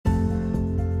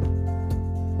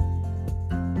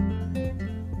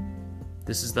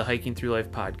This is the Hiking Through Life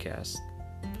podcast.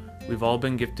 We've all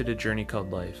been gifted a journey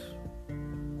called life.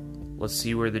 Let's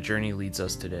see where the journey leads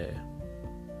us today.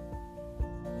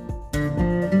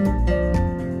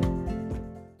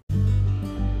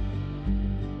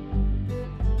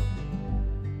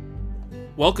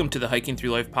 Welcome to the Hiking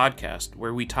Through Life podcast,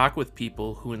 where we talk with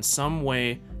people who in some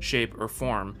way, shape, or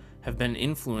form have been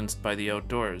influenced by the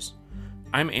outdoors.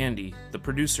 I'm Andy, the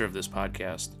producer of this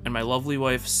podcast, and my lovely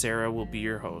wife Sarah will be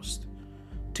your host.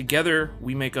 Together,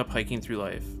 we make up Hiking Through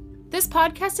Life. This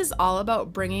podcast is all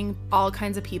about bringing all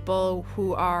kinds of people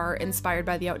who are inspired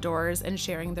by the outdoors and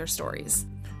sharing their stories.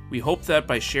 We hope that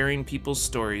by sharing people's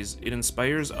stories, it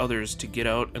inspires others to get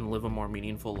out and live a more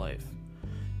meaningful life.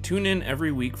 Tune in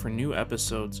every week for new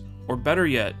episodes, or better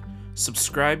yet,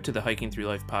 subscribe to the Hiking Through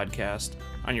Life podcast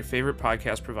on your favorite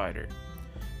podcast provider.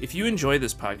 If you enjoy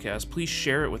this podcast, please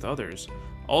share it with others.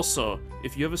 Also,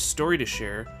 if you have a story to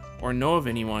share or know of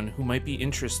anyone who might be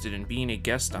interested in being a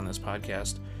guest on this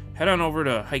podcast, head on over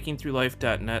to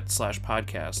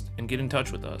hikingthroughlife.net/podcast and get in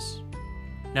touch with us.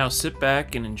 Now sit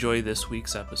back and enjoy this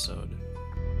week's episode.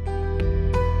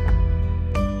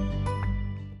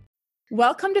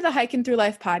 Welcome to the Hiking Through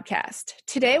Life podcast.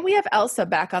 Today we have Elsa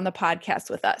back on the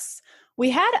podcast with us. We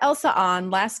had Elsa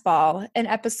on last fall in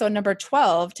episode number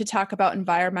 12 to talk about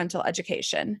environmental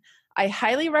education. I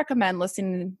highly recommend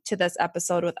listening to this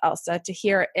episode with Elsa to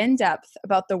hear in depth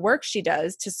about the work she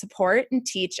does to support and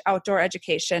teach outdoor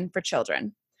education for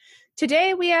children.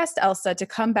 Today, we asked Elsa to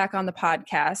come back on the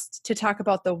podcast to talk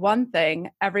about the one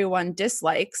thing everyone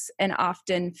dislikes and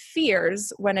often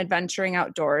fears when adventuring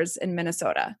outdoors in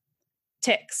Minnesota: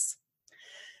 ticks.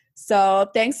 So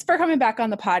thanks for coming back on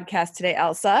the podcast today,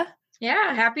 Elsa.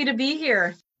 Yeah, happy to be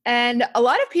here. And a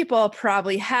lot of people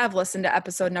probably have listened to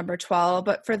episode number 12,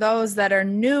 but for those that are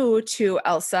new to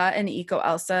Elsa and Eco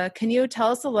Elsa, can you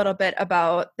tell us a little bit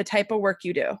about the type of work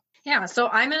you do? Yeah, so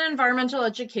I'm an environmental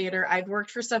educator. I've worked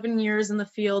for 7 years in the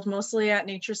field, mostly at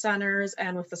nature centers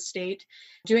and with the state,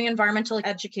 doing environmental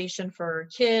education for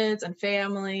kids and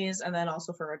families, and then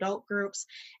also for adult groups.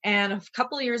 And a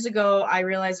couple of years ago, I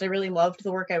realized I really loved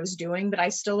the work I was doing, but I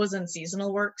still was in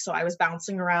seasonal work. So I was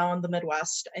bouncing around the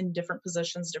Midwest in different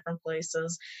positions, different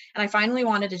places. And I finally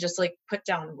wanted to just put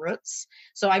down roots.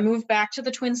 So I moved back to the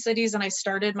Twin Cities and I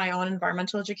started my own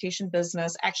environmental education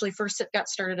business. Actually, first it got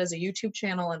started as a YouTube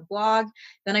channel and blog.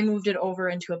 Then I moved it over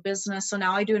into a business. So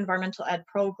now I do environmental ed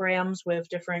programs with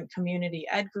different community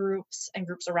ed groups and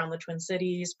groups around the Twin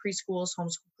Cities, preschools,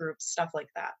 homeschool groups, stuff like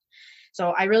that.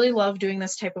 So I really love doing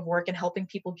this type of work and helping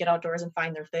people get outdoors and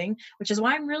find their thing, which is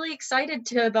why I'm really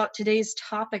excited about today's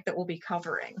topic that we'll be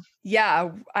covering. Yeah,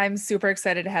 I'm super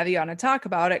excited to have you on to talk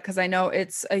about it because I know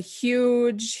it's a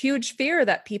huge, huge fear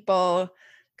that people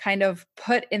kind of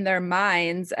put in their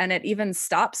minds, and it even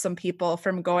stops some people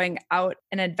from going out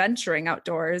and adventuring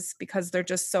outdoors because they're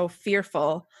just so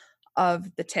fearful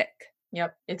of the tick.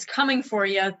 Yep, it's coming for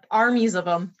you, armies of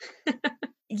them.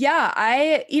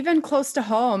 Yeah, even close to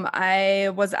home, I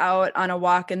was out on a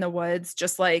walk in the woods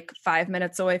just 5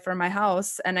 minutes away from my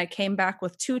house, and I came back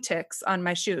with 2 ticks on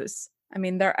my shoes. I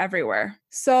mean, they're everywhere.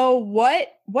 So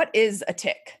what is a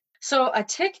tick? So a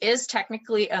tick is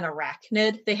technically an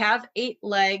arachnid. They have 8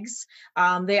 legs.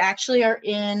 They actually are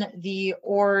in the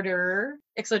order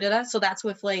Ixodidae. So that's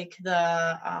with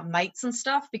the mites and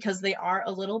stuff, because they are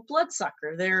a little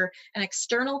bloodsucker. They're an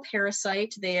external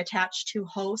parasite. They attach to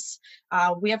hosts.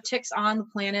 We have ticks on the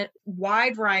planet,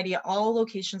 wide variety, all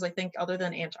locations, I think, other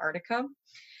than Antarctica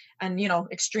and,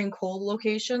 extreme cold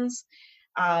locations.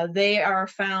 They are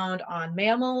found on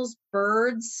mammals,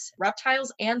 birds,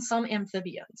 reptiles, and some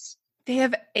amphibians. They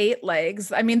have 8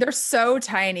 legs. I mean, they're so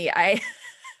tiny. I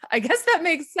guess that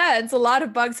makes sense. A lot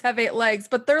of bugs have 8 legs,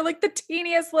 but they're the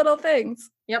teeniest little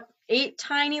things. Yep. 8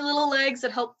 tiny little legs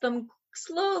that help them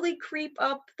slowly creep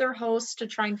up their host to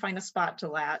try and find a spot to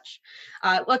latch.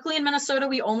 Luckily in Minnesota,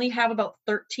 we only have about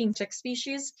 13 tick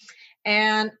species.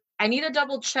 And I need to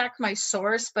double check my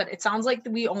source, but it sounds like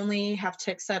we only have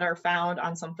ticks that are found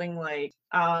on something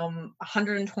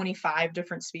 125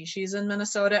 different species in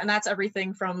Minnesota. And that's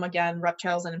everything from, again,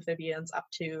 reptiles and amphibians up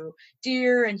to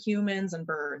deer and humans and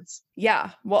birds.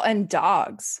 Yeah. Well, and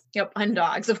dogs. Yep. And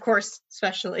dogs, of course,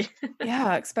 especially.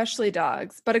 Yeah, especially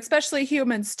dogs, but especially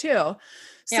humans too.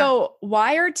 So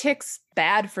why are ticks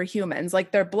bad for humans?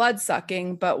 They're blood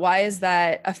sucking, but why is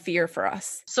that a fear for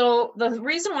us? So the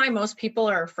reason why most people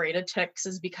are afraid of ticks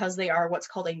is because they are what's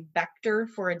called a vector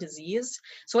for a disease.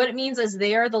 So what it means is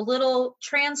they are the little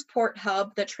transport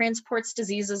hub that transports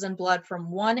diseases and blood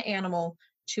from one animal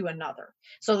to another.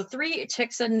 So the 3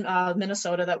 ticks in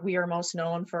Minnesota that we are most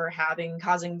known for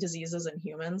causing diseases in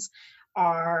humans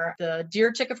are the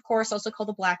deer tick, of course, also called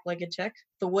the black-legged tick,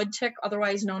 the wood tick,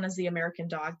 otherwise known as the American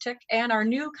dog tick, and our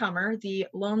newcomer, the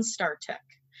Lone Star tick.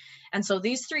 And so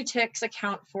these three ticks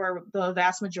account for the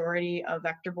vast majority of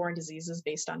vector-borne diseases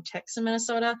based on ticks in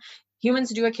Minnesota.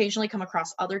 Humans do occasionally come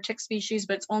across other tick species,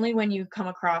 but it's only when you come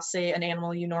across, say, an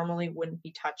animal you normally wouldn't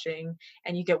be touching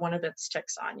and you get one of its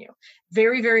ticks on you.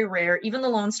 Very, very rare. Even the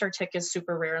Lone Star tick is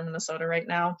super rare in Minnesota right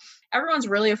now. Everyone's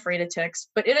really afraid of ticks,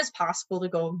 but it is possible to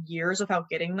go years without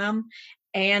getting them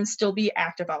and still be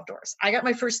active outdoors. I got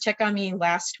my first tick on me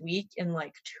last week in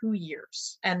like 2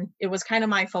 years, and it was kind of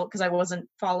my fault because I wasn't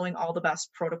following all the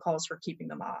best protocols for keeping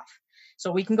them off.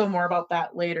 So we can go more about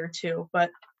that later too. But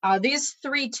these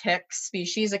three tick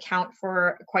species account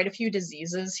for quite a few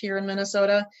diseases here in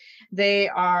Minnesota. They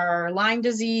are Lyme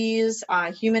disease,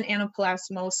 human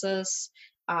anaplasmosis,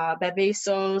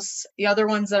 babesos. The other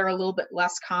ones that are a little bit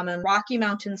less common, Rocky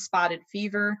Mountain spotted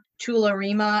fever,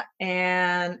 tularemia,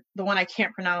 and the one I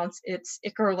can't pronounce, it's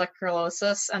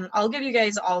ichthyolecalosis. And I'll give you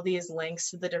guys all these links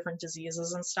to the different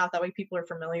diseases and stuff. That way people are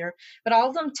familiar. But all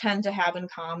of them tend to have in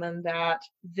common that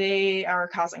they are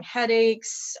causing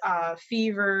headaches,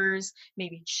 fevers,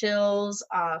 maybe chills,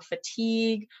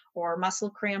 fatigue, or muscle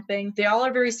cramping. They all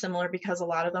are very similar because a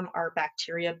lot of them are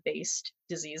bacteria-based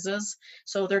diseases.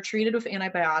 So they're treated with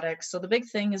antibiotics. So the big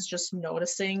thing is just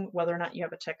noticing whether or not you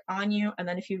have a tick on you. And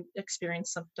then if you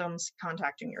experience symptoms,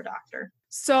 contacting your doctor.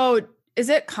 So is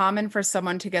it common for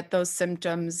someone to get those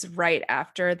symptoms right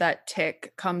after that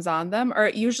tick comes on them, or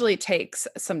it usually takes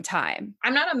some time?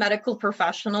 I'm not a medical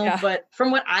professional, but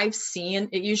from what I've seen,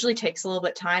 it usually takes a little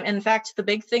bit of time. And in fact, the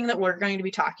big thing that we're going to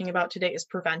be talking about today is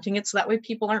preventing it. So that way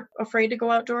people aren't afraid to go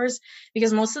outdoors,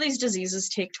 because most of these diseases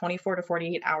take 24 to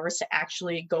 48 hours to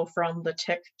actually go from the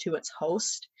tick to its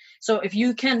host. So if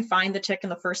you can find the tick in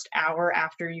the first hour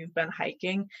after you've been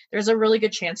hiking, there's a really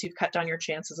good chance you've cut down your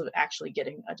chances of actually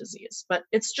getting a disease. But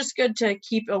it's just good to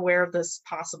keep aware of this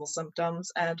possible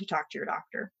symptoms and to talk to your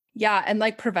doctor. Yeah. And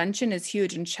like prevention is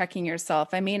huge in checking yourself.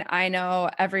 I mean, I know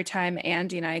every time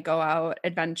Andy and I go out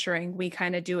adventuring, we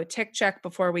kind of do a tick check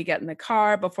before we get in the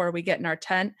car, before we get in our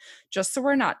tent, just so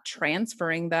we're not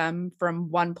transferring them from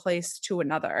one place to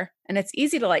another. And it's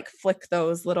easy to like flick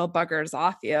those little buggers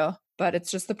off you, but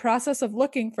it's just the process of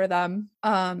looking for them.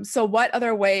 So what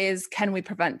other ways can we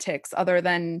prevent ticks other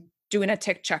than doing a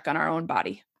tick check on our own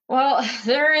body? Well,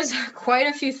 there is quite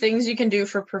a few things you can do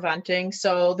for preventing.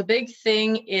 So the big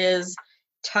thing is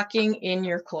tucking in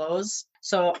your clothes.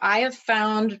 So I have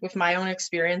found with my own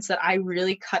experience that I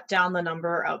really cut down the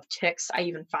number of ticks I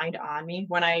even find on me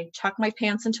when I tuck my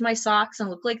pants into my socks and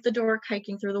look like the dork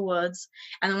hiking through the woods.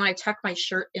 And then when I tuck my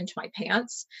shirt into my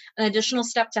pants. An additional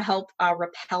step to help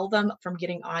repel them from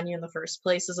getting on you in the first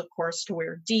place is, of course, to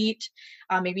wear DEET,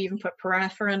 maybe even put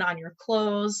permethrin on your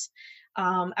clothes.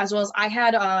 As well as I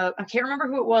had, I can't remember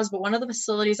who it was, but one of the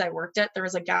facilities I worked at, there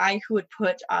was a guy who would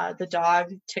put the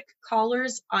dog tick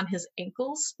collars on his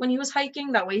ankles when he was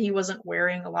hiking. That way he wasn't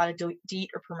wearing a lot of DEET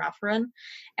or permethrin.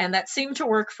 And that seemed to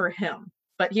work for him,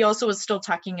 but he also was still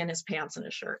tucking in his pants and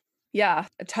his shirt. Yeah,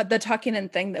 the tucking in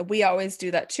thing, that we always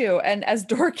do that too. And as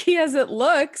dorky as it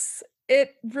looks,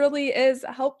 it really is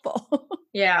helpful.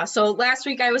 Yeah. So last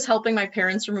week I was helping my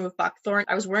parents remove buckthorn.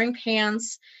 I was wearing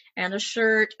pants and a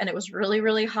shirt, and it was really,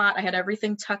 really hot. I had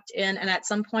everything tucked in. And at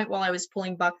some point while I was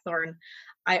pulling buckthorn,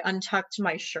 I untucked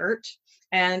my shirt.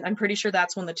 And I'm pretty sure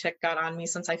that's when the tick got on me,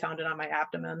 since I found it on my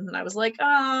abdomen. And I was like,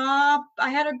 I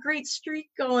had a great streak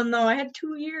going though. I had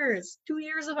 2 years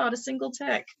without a single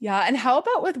tick. Yeah. And how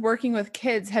about with working with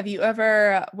kids? Have you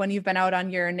ever, when you've been out on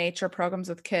your nature programs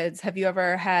with kids, have you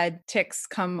ever had ticks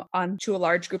come on to a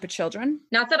large group of children?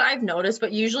 Not that I've noticed,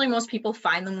 but usually most people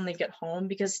find them when they get home,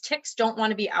 because ticks don't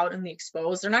want to be out in the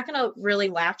exposed. They're not going to really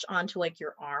latch onto like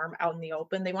your arm out in the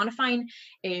open. They want to find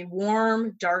a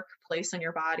warm, dark place on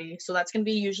your body. So that's going to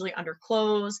be usually under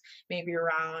clothes, maybe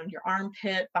around your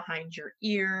armpit, behind your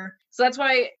ear. So that's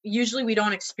why usually we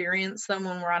don't experience them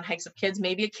when we're on hikes with kids.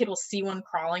 Maybe a kid will see one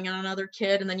crawling on another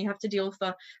kid, and then you have to deal with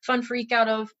the fun freak out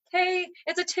of, hey,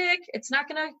 it's a tick. It's not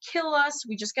going to kill us.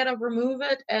 We just got to remove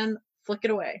it and flick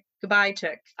it away. Goodbye,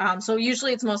 tick. So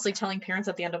usually it's mostly telling parents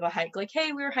at the end of a hike, like,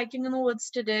 hey, we were hiking in the woods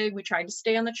today. We tried to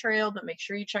stay on the trail, but make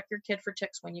sure you check your kid for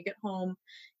ticks when you get home.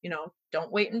 You know,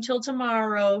 don't wait until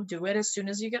tomorrow. Do it as soon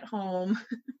as you get home.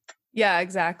 Yeah,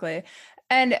 exactly.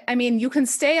 And I mean, you can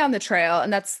stay on the trail,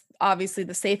 and that's obviously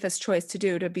the safest choice to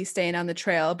do, to be staying on the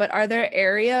trail. But are there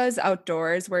areas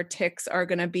outdoors where ticks are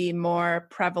going to be more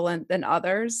prevalent than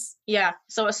others? Yeah,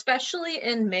 so especially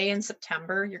in May and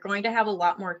September, you're going to have a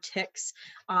lot more ticks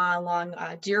along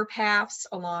deer paths,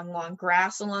 along long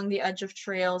grass, along the edge of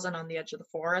trails, and on the edge of the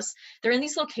forest. They're in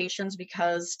these locations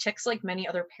because ticks, like many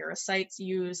other parasites,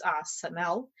 use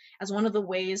smell as one of the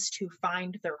ways to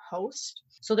find their host.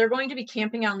 So they're going to be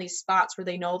camping on these spots where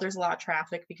they know there's a lot of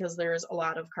traffic because there's a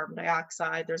lot of carbon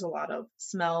dioxide, there's a lot of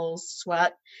smells,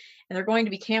 sweat, and they're going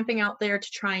to be camping out there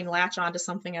to try and latch onto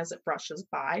something as it brushes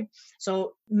by.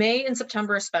 So May and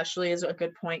September especially is a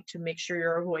good point to make sure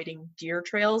you're avoiding deer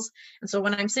trails. And so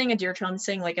when I'm saying a deer trail, I'm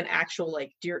saying like an actual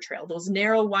like deer trail, those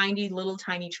narrow, windy, little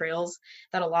tiny trails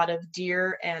that a lot of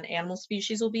deer and animal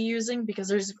species will be using, because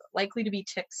there's likely to be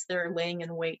ticks there laying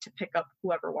in wait to pick up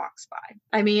whoever walks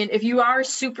by. I mean, if you are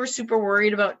super, super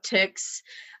worried about ticks,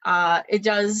 it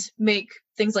does make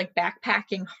things like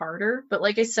backpacking harder. But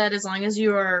like I said, as long as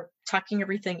you are tucking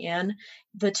everything in,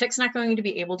 the tick's not going to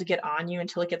be able to get on you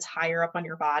until it gets higher up on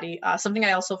your body. Something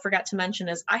I also forgot to mention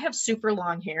is I have super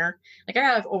long hair. Like I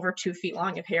have over 2 feet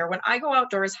long of hair. When I go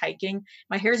outdoors hiking,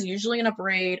 my hair is usually in a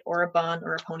braid or a bun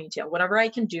or a ponytail, whatever I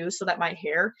can do so that my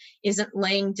hair isn't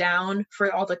laying down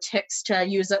for all the ticks to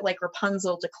use it like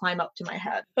Rapunzel to climb up to my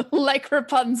head. Like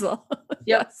Rapunzel.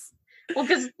 Yes. Well,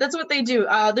 because that's what they do.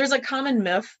 There's a common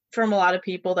myth from a lot of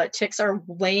people that ticks are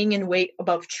laying in wait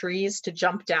above trees to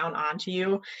jump down onto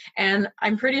you. And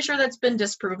I'm pretty sure that's been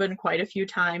disproven quite a few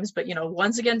times. But,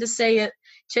 once again, to say it,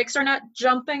 ticks are not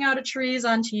jumping out of trees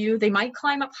onto you. They might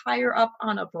climb up higher up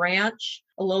on a branch,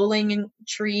 a low-lying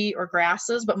tree, or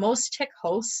grasses. But most tick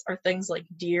hosts are things like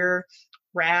deer,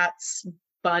 rats,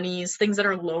 bunnies, things that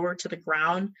are lower to the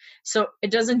ground. So it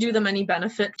doesn't do them any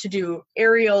benefit to do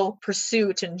aerial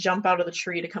pursuit and jump out of the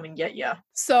tree to come and get you.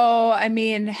 So, I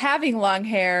mean, having long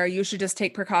hair, you should just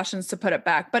take precautions to put it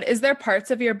back. But is there parts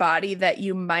of your body that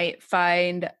you might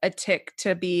find a tick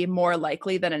to be more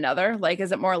likely than another? Like,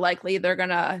 is it more likely they're going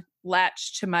to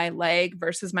latch to my leg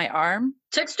versus my arm?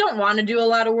 Ticks don't want to do a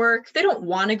lot of work. They don't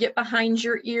want to get behind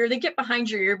your ear. They get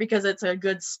behind your ear because it's a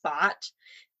good spot.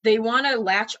 They want to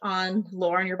latch on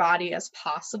lower on your body as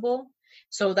possible.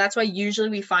 So that's why usually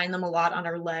we find them a lot on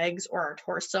our legs or our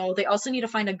torso. They also need to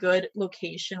find a good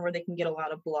location where they can get a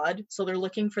lot of blood. So they're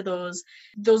looking for those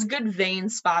good vein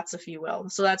spots, if you will.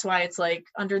 So that's why it's like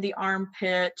under the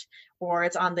armpit, or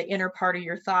it's on the inner part of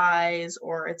your thighs,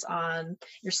 or it's on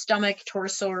your stomach,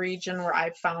 torso region where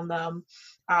I've found them.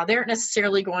 They aren't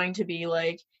necessarily going to be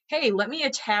like, hey, let me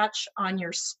attach on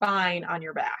your spine on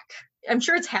your back. I'm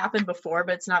sure it's happened before,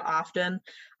 but it's not often.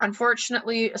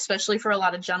 Unfortunately, especially for a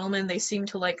lot of gentlemen, they seem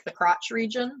to like the crotch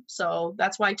region. So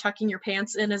that's why tucking your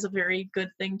pants in is a very good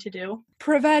thing to do.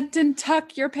 Prevent and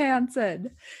tuck your pants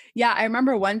in. Yeah, I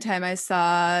remember one time I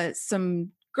saw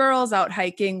some girls out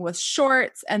hiking with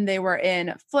shorts and they were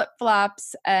in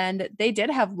flip-flops and they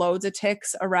did have loads of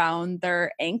ticks around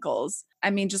their ankles. I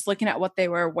mean, just looking at what they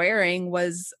were wearing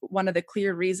was one of the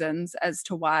clear reasons as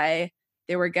to why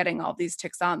they were getting all these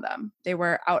ticks on them. They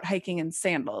were out hiking in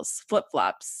sandals,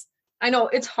 flip-flops. I know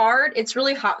it's hard. It's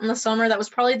really hot in the summer. That was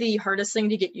probably the hardest thing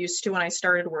to get used to when I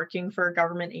started working for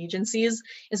government agencies,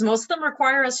 is most of them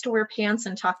require us to wear pants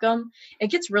and tuck them. It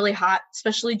gets really hot,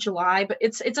 especially July, but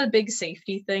it's a big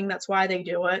safety thing. That's why they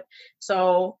do it.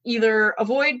 So either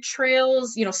avoid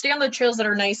trails, stay on the trails that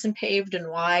are nice and paved and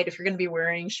wide if you're going to be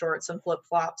wearing shorts and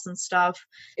flip-flops and stuff.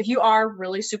 If you are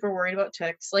really super worried about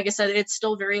ticks, like I said, it's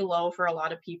still very low for a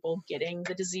lot of people getting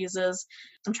the diseases.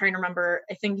 I'm trying to remember,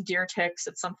 I think deer ticks,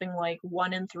 it's something like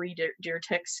 1 in 3 deer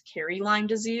ticks carry Lyme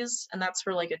disease, and that's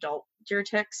for like adult deer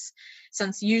ticks,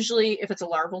 since usually if it's a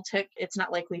larval tick, it's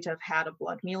not likely to have had a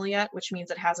blood meal yet, which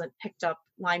means it hasn't picked up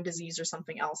Lyme disease or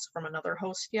something else from another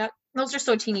host yet. Those are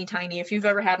so teeny tiny. If you've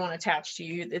ever had one attached to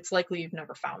you, it's likely you've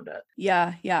never found it.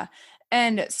 Yeah.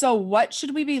 And so what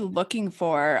should we be looking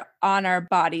for on our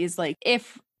bodies? Like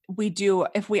if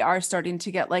we are starting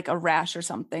to get like a rash or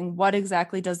something, what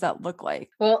exactly does that look like?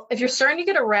 Well, if you're starting to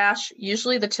get a rash,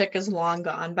 usually the tick is long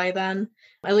gone by then.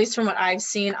 At least from what I've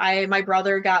seen, my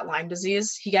brother got Lyme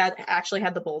disease. He actually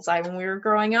had the bullseye when we were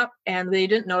growing up, and they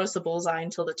didn't notice the bullseye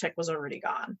until the tick was already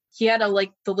gone. He had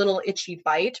the little itchy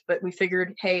bite, but we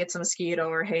figured, hey, it's a mosquito,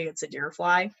 or hey, it's a deer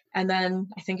fly. And then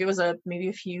I think it was maybe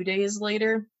a few days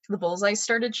later, the bullseye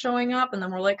started showing up, and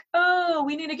then we're like, oh,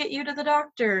 we need to get you to the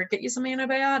doctor, get you some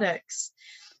antibiotics,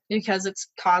 because it's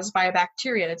caused by a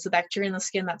bacteria. It's the bacteria in the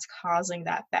skin that's causing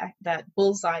that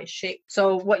bullseye shape.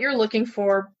 So what you're looking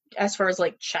for as far as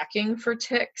like checking for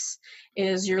ticks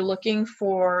is you're looking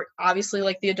for, obviously,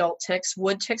 like the adult ticks.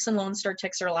 Wood ticks and Lone Star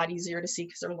ticks are a lot easier to see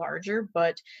because they're larger,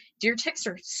 but deer ticks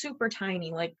are super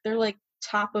tiny, like they're like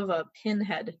top of a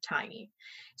pinhead tiny.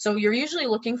 So you're usually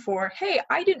looking for, hey,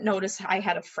 I didn't notice I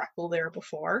had a freckle there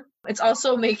before. It's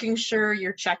also making sure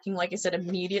you're checking, like I said,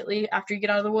 immediately after you get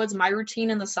out of the woods. My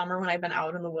routine in the summer when I've been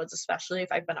out in the woods, especially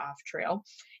if I've been off trail,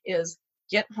 is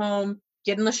get home,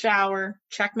 get in the shower,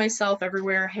 check myself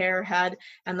everywhere, hair, head,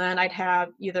 and then I'd have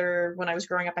either, when I was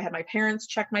growing up, I had my parents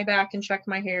check my back and check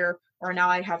my hair, or now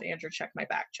I have Andrew check my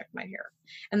back, check my hair.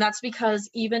 And that's because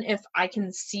even if I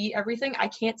can see everything, I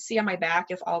can't see on my back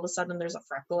if all of a sudden there's a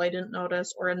freckle I didn't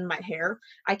notice, or in my hair.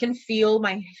 I can feel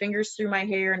my fingers through my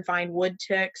hair and find wood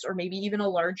ticks or maybe even a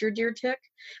larger deer tick.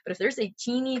 But if there's a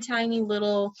teeny tiny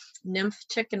little nymph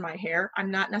tick in my hair,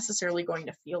 I'm not necessarily going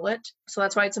to feel it. So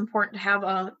that's why it's important to have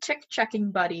a tick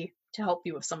checking buddy to help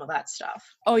you with some of that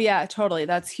stuff. Oh yeah, totally.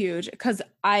 That's huge. Cause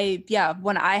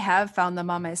when I have found them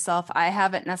on myself, I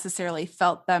haven't necessarily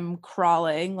felt them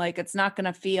crawling. Like it's not going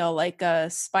to feel like a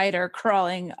spider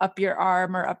crawling up your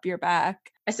arm or up your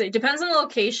back. I say it depends on the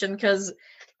location, because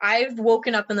I've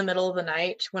woken up in the middle of the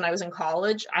night when I was in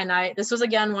college, and this was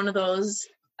again one of those,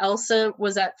 Elsa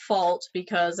was at fault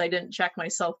because I didn't check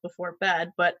myself before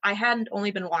bed, but I hadn't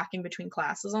only been walking between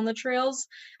classes on the trails.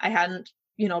 I hadn't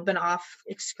been off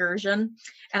excursion,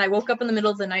 and I woke up in the middle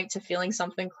of the night to feeling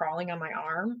something crawling on my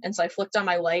arm. And so I flicked on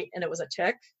my light and it was a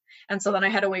tick. And so then I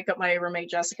had to wake up my roommate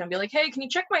Jessica and be like, hey, can you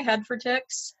check my head for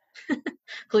ticks?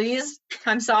 Please.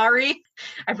 I'm sorry.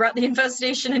 I brought the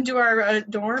infestation into our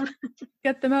dorm.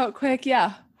 Get them out quick.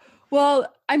 Yeah.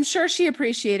 Well, I'm sure she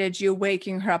appreciated you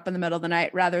waking her up in the middle of the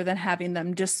night rather than having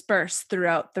them disperse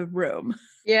throughout the room.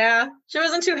 Yeah. She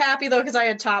wasn't too happy though, because I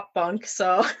had top bunk.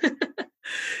 So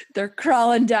they're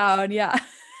crawling down. Yeah.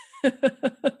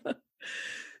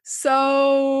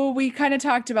 So we kind of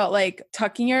talked about like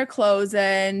tucking your clothes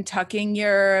in, tucking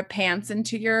your pants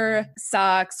into your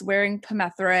socks, wearing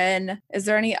permethrin. Is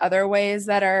there any other ways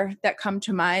that come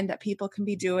to mind that people can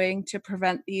be doing to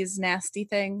prevent these nasty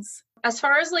things? As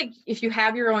far as like, if you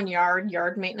have your own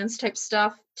yard maintenance type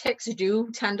stuff, ticks do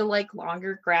tend to like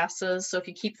longer grasses. So if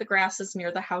you keep the grasses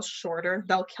near the house shorter,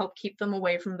 they'll help keep them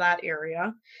away from that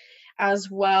area.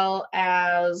 As well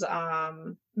as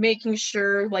making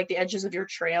sure like the edges of your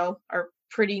trail are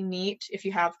pretty neat. If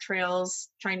you have trails,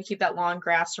 trying to keep that long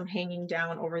grass from hanging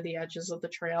down over the edges of the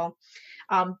trail.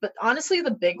 But honestly,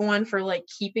 the big one for like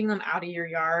keeping them out of your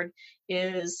yard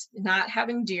is not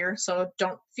having deer. So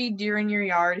don't feed deer in your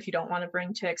yard if you don't want to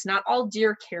bring ticks. Not all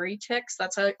deer carry ticks.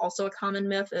 That's also a common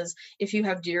myth, is if you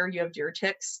have deer, you have deer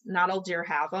ticks. Not all deer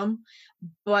have them,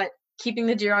 but keeping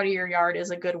the deer out of your yard is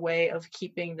a good way of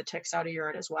keeping the ticks out of your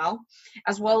yard as well.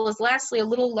 As well as lastly, a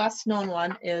little less known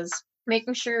one is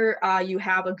making sure you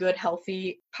have a good,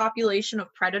 healthy population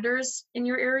of predators in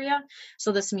your area.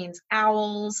 So this means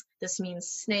owls, this means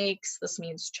snakes, this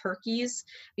means turkeys,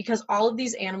 because all of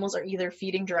these animals are either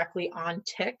feeding directly on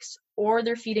ticks or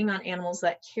they're feeding on animals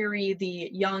that carry the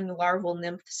young larval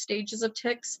nymph stages of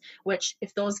ticks, which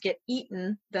if those get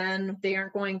eaten, then they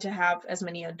aren't going to have as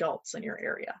many adults in your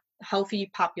area. Healthy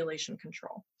population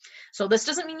control. So this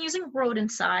doesn't mean using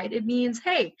rodenticide. It means,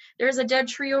 hey, there's a dead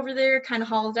tree over there kind of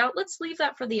hollowed out. Let's leave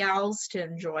that for the owls to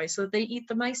enjoy so that they eat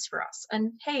the mice for us.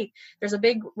 And hey, there's a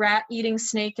big rat eating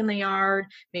snake in the yard.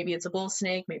 Maybe it's a bull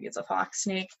snake, maybe it's a fox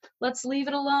snake. Let's leave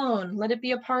it alone. Let it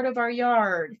be a part of our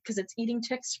yard because it's eating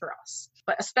ticks for us.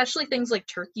 But especially things like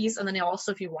turkeys, and then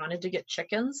also if you wanted to get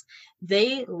chickens,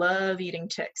 they love eating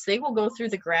ticks. They will go through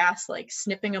the grass, like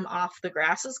snipping them off the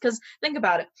grasses. Because think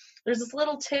about it. There's this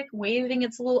little tick waving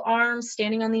its little arms,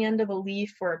 standing on the end of a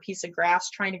leaf or a piece of grass,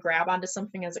 trying to grab onto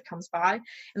something as it comes by.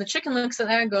 And the chicken looks at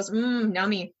that and goes,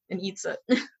 yummy, and eats it.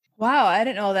 Wow, I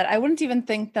didn't know that. I wouldn't even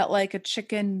think that like a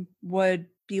chicken would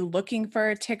be looking for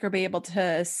a tick or be able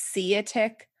to see a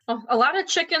tick. A lot of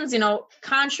chickens,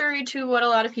 contrary to what a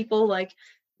lot of people like,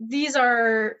 these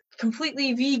are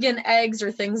completely vegan eggs or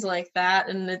things like that.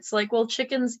 And it's like, well,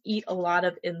 chickens eat a lot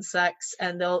of insects,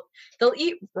 and they'll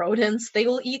eat rodents. They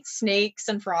will eat snakes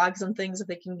and frogs and things if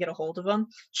they can get a hold of them.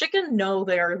 Chicken know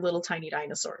they are little tiny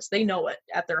dinosaurs. They know it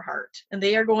at their heart, and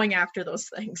they are going after those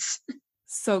things.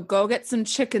 So go get some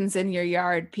chickens in your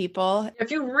yard, people.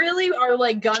 If you really are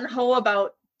like gung-ho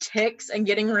about ticks and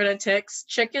getting rid of ticks,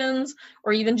 chickens,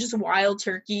 or even just wild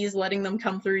turkeys, letting them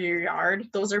come through your yard,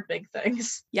 those are big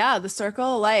things. Yeah, the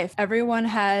circle of life. Everyone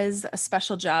has a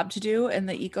special job to do in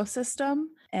the ecosystem,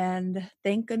 and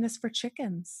thank goodness for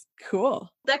chickens.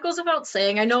 Cool. That goes without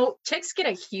saying. I know ticks get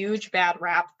a huge bad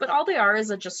rap, but all they are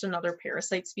is just another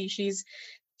parasite species.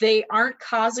 they aren't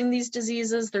causing these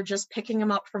diseases. They're just picking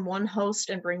them up from one host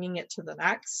and bringing it to the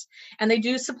next. And they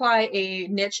do supply a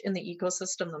niche in the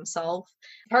ecosystem themselves.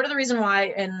 Part of the reason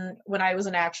why, and when I was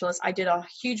a naturalist, I did a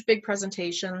huge big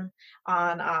presentation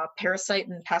on parasite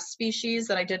and pest species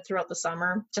that I did throughout the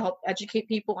summer to help educate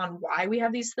people on why we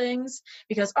have these things.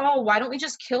 Because, why don't we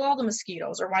just kill all the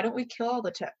mosquitoes, or why don't we kill all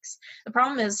the ticks? The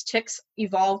problem is ticks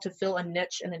evolved to fill a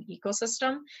niche in an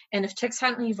ecosystem. And if ticks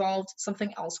hadn't evolved,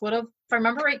 something else would have. If I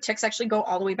remember right, ticks actually go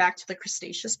all the way back to the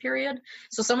Cretaceous period.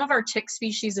 So some of our tick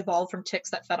species evolved from ticks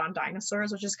that fed on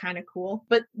dinosaurs, which is kind of cool.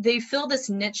 But they fill this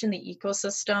niche in the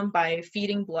ecosystem by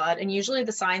feeding blood. And usually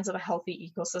the signs of a healthy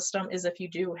ecosystem is if you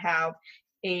do have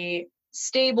a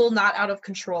stable, not out of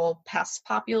control pest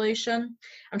population.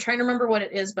 I'm trying to remember what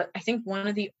it is, but I think one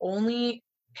of the only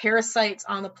parasites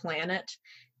on the planet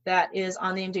that is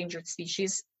on the endangered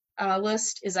species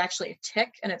list is actually a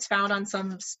tick, and it's found on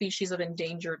some species of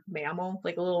endangered mammal,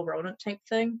 like a little rodent type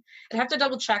thing. I'd have to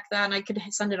double check that, and I could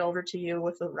send it over to you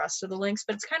with the rest of the links,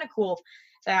 but it's kind of cool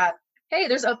that, hey,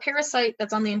 there's a parasite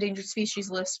that's on the endangered species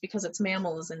list because its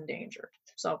mammal is endangered.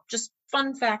 So just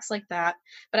fun facts like that.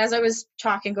 But as I was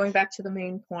talking, going back to the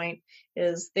main point,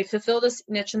 is they fulfill this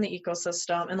niche in the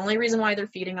ecosystem. And the only reason why they're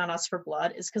feeding on us for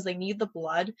blood is because they need the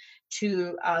blood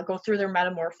to go through their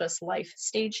metamorphosis life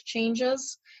stage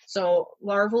changes. So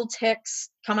larval ticks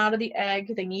come out of the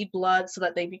egg. They need blood so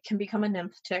that they can become a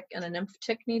nymph tick. And a nymph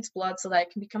tick needs blood so that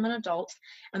it can become an adult.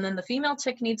 And then the female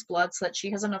tick needs blood so that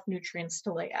she has enough nutrients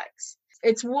to lay eggs.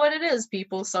 It's what it is,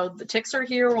 people. So the ticks are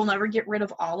here. We'll never get rid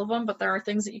of all of them, but there are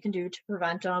things that you can do to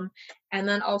prevent them. And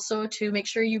then also to make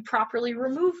sure you properly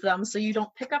remove them so you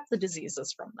don't pick up the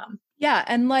diseases from them. Yeah.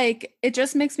 And like, it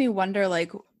just makes me wonder,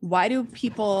 like, why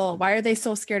are they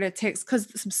so scared of ticks?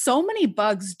 Because so many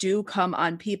bugs do come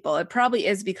on people. It probably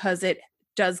is because it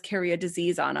does carry a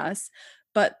disease on us.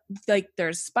 But like,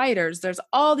 there's spiders, there's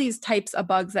all these types of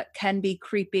bugs that can be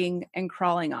creeping and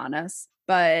crawling on us.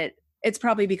 But it's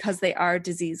probably because they are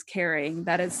disease carrying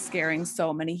that is scaring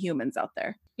so many humans out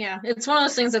there. Yeah, it's one of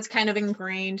those things that's kind of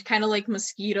ingrained, kind of like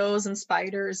mosquitoes and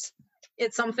spiders.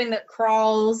 It's something that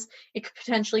crawls. It could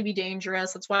potentially be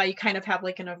dangerous. That's why you kind of have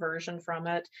like an aversion from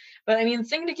it. But I mean, the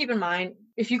thing to keep in mind,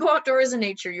 if you go outdoors in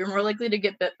nature, you're more likely to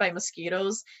get bit by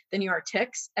mosquitoes than you are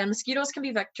ticks. And mosquitoes can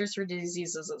be vectors for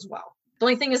diseases as well. The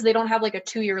only thing is they don't have like a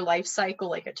 2-year life cycle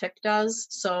like a tick does.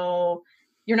 So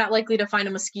you're not likely to find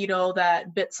a mosquito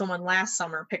that bit someone last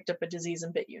summer, picked up a disease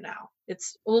and bit you now.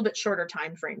 It's a little bit shorter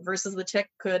time frame versus the tick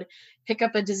could pick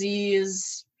up a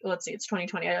disease. Let's see, it's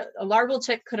 2020. A larval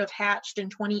tick could have hatched in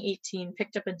 2018,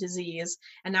 picked up a disease,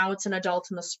 and now it's an adult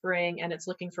in the spring and it's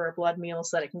looking for a blood meal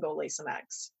so that it can go lay some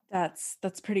eggs.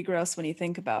 That's pretty gross when you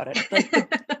think about it. Like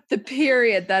the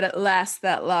period that it lasts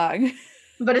that long.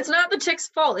 But it's not the tick's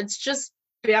fault. It's just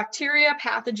bacteria,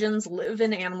 pathogens live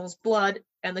in animals' blood,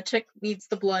 and the tick needs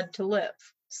the blood to live.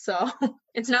 So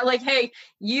it's not like, hey,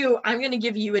 I'm going to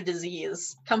give you a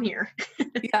disease. Come here.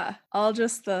 Yeah, all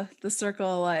just the circle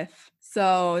of life.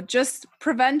 So just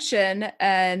prevention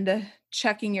and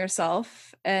checking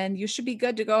yourself, and you should be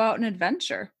good to go out and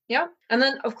adventure. Yeah. And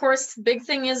then, of course, the big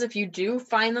thing is if you do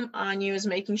find them on you is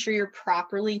making sure you're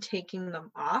properly taking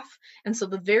them off. And so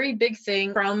the very big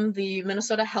thing from the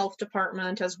Minnesota Health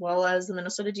Department as well as the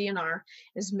Minnesota DNR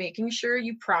is making sure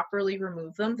you properly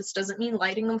remove them. This doesn't mean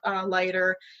lighting them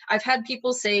lighter. I've had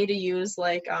people say to use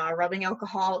like rubbing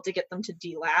alcohol to get them to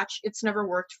delatch. It's never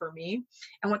worked for me.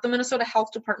 And what the Minnesota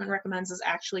Health Department recommends is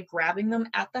actually grabbing them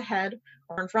at the head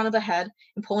or in front of the head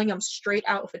and pulling them straight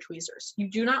out with the tweezers. You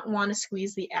do not want to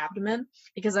squeeze the abdomen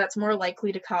because that's more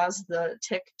likely to cause the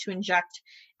tick to inject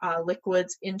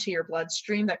liquids into your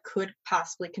bloodstream that could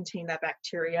possibly contain that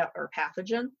bacteria or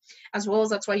pathogen, as well as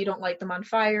that's why you don't light them on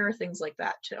fire, things like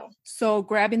that too. So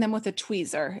grabbing them with a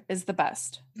tweezer is the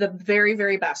best. The very,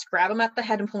 very best. Grab them at the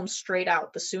head and pull them straight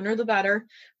out. The sooner the better.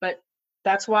 But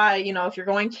that's why, if you're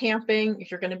going camping, if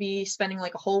you're going to be spending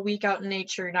like a whole week out in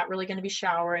nature, you're not really going to be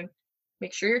showering,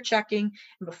 make sure you're checking.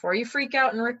 And before you freak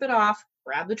out and rip it off,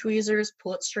 grab the tweezers,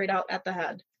 pull it straight out at the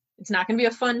head. It's not going to be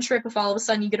a fun trip if all of a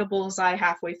sudden you get a bullseye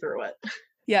halfway through it.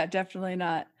 Yeah, definitely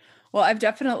not. Well, I've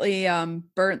definitely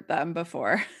burnt them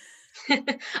before.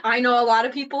 I know a lot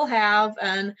of people have,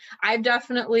 and I've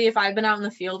definitely, if I've been out in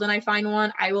the field and I find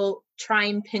one, I will try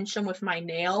and pinch them with my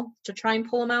nail to try and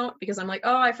pull them out because I'm like,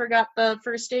 oh, I forgot the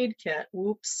first aid kit.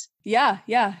 Whoops. Yeah.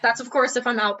 That's, of course, if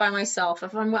I'm out by myself.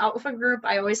 If I'm out with a group,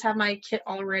 I always have my kit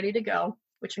all ready to go,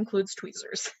 which includes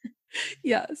tweezers.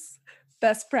 Yes.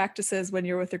 Best practices when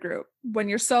you're with a group. When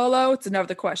you're solo, it's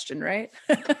another question, right?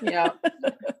 Yeah.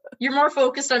 You're more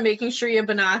focused on making sure you have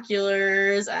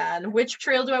binoculars and which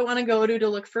trail do I want to go to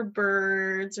look for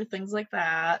birds or things like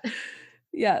that.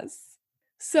 Yes.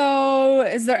 So,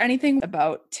 is there anything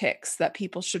about ticks that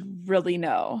people should really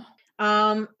know?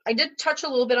 I did touch a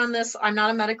little bit on this. I'm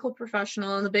not a medical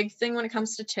professional, and the big thing when it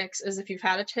comes to ticks is if you've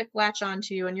had a tick latch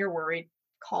onto you and you're worried,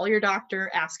 call your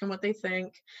doctor, ask them what they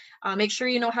think. Make sure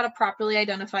you know how to properly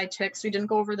identify ticks. We didn't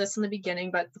go over this in the beginning,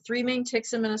 but the 3 main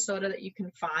ticks in Minnesota that you can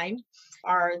find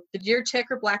are the deer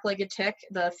tick or black-legged tick.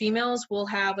 The females will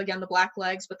have, again, the black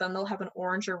legs, but then they'll have an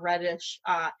orange or reddish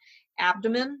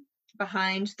abdomen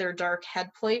behind their dark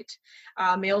head plate.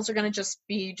 Males are going to just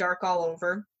be dark all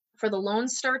over. For the Lone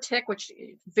Star tick, which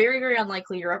is very, very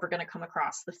unlikely you're ever going to come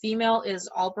across, the female is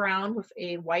all brown with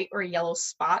a white or a yellow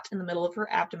spot in the middle of her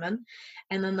abdomen.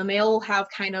 And then the male will have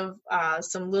kind of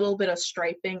some little bit of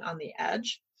striping on the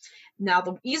edge. Now,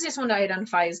 the easiest one to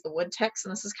identify is the wood ticks,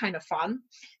 and this is kind of fun.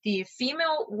 The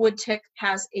female wood tick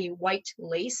has a white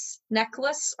lace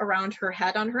necklace around her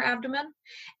head on her abdomen,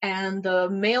 and the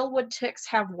male wood ticks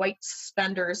have white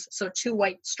suspenders, so 2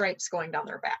 white stripes going down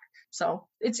their back. So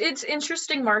it's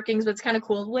interesting markings, but it's kind of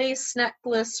cool. Lace,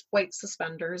 necklace, white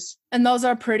suspenders. And those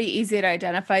are pretty easy to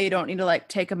identify. You don't need to like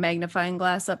take a magnifying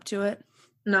glass up to it.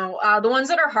 No, the ones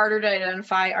that are harder to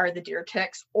identify are the deer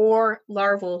ticks or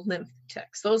larval nymph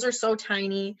ticks. Those are so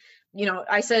tiny. You know,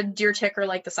 I said deer tick are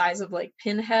like the size of like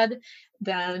pinhead.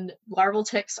 Then larval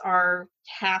ticks are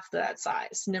half that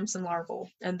size, nymphs and larval.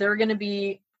 And they're going to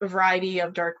be a variety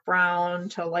of dark brown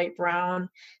to light brown.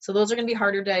 So those are going to be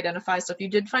harder to identify. So if you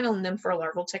did find a nymph or a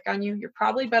larval tick on you, you're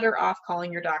probably better off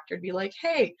calling your doctor to be like,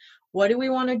 hey, what do we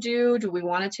want to do? Do we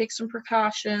want to take some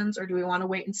precautions, or do we want to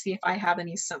wait and see if I have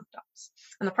any symptoms?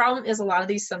 And the problem is a lot of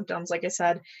these symptoms, like I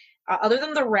said, other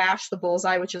than the rash, the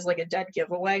bullseye, which is like a dead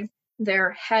giveaway,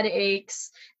 their headaches,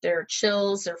 their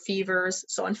chills, their fevers.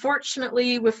 So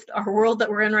unfortunately, with our world that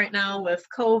we're in right now with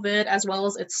COVID, as well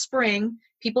as it's spring,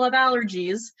 people have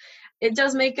allergies. It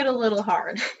does make it a little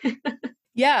hard.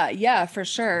 Yeah, for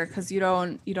sure. Because you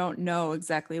don't know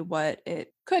exactly what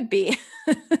it could be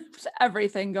with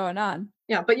everything going on.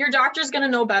 Yeah, but your doctor's going to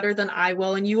know better than I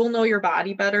will, and you will know your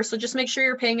body better. So just make sure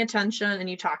you're paying attention and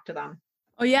you talk to them.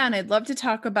 Oh yeah, and I'd love to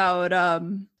talk about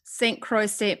St. Croix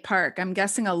State Park. I'm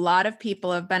guessing a lot of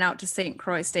people have been out to St.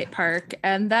 Croix State Park,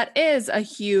 and that is a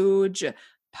huge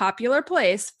popular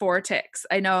place for ticks.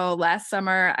 I know last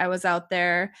summer I was out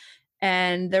there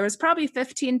and there was probably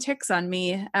 15 ticks on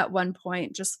me at one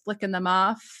point, just flicking them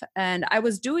off. And I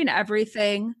was doing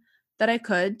everything that I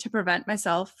could to prevent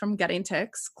myself from getting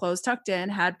ticks. Clothes tucked in,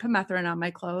 had permethrin on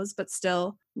my clothes, but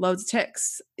still loads of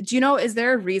ticks. Do you know, is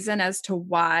there a reason as to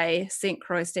why St.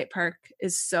 Croix State Park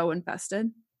is so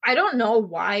infested? I don't know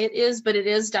why it is, but it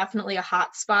is definitely a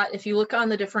hot spot. If you look on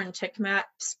the different tick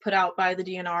maps put out by the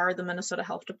DNR, the Minnesota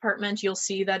Health Department, you'll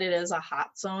see that it is a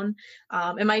hot zone.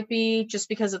 It might be just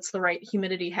because it's the right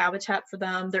humidity habitat for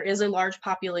them. There is a large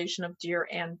population of deer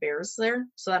and bears there,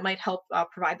 so that might help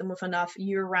provide them with enough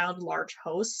year-round large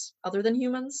hosts other than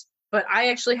humans. But I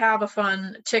actually have a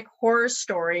fun tick horror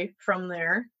story from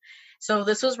there. So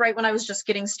this was right when I was just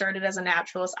getting started as a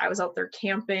naturalist. I was out there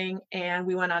camping and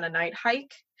we went on a night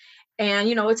hike. And,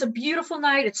 you know, it's a beautiful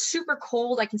night. It's super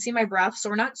cold. I can see my breath. So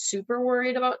we're not super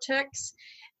worried about ticks.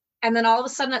 And then all of a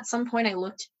sudden at some point I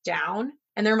looked down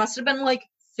and there must have been like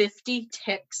 50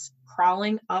 ticks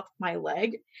crawling up my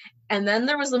leg. And then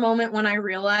there was the moment when I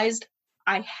realized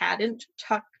I hadn't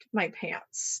tucked my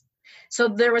pants. So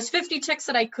there was 50 ticks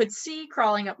that I could see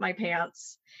crawling up my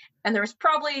pants. And there was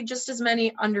probably just as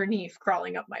many underneath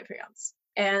crawling up my pants.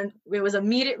 And it was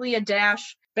immediately a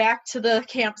dash back to the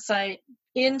campsite,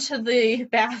 into the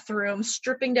bathroom,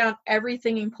 stripping down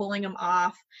everything and pulling them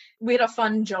off. We had a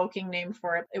fun joking name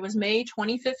for it. It was May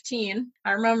 2015.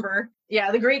 I remember.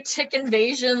 Yeah, the Great Tick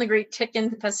Invasion, the Great Tick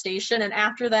Infestation. And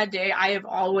after that day, I have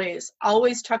always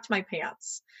tucked my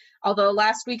pants. Although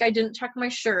last week I didn't tuck my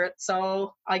shirt,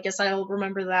 so I guess I'll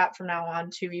remember that from now on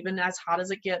too. Even as hot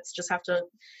as it gets, just have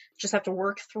to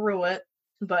work through it.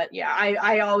 But yeah,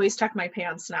 I always tuck my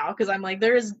pants now because I'm like,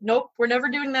 nope, we're never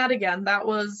doing that again. That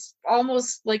was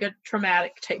almost like a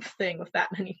traumatic type thing with that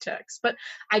many ticks. But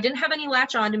I didn't have any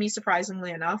latch on to me,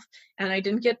 surprisingly enough, and I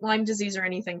didn't get Lyme disease or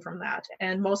anything from that.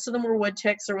 And most of them were wood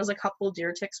ticks. There was a couple of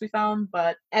deer ticks we found,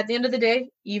 but at the end of the day,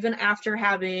 even after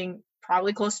having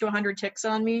probably close to 100 ticks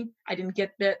on me, I didn't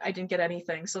get bit, I didn't get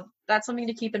anything. So that's something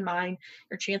to keep in mind.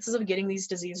 Your chances of getting these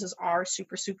diseases are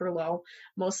super, super low.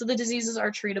 Most of the diseases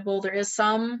are treatable. There is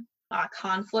some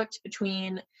conflict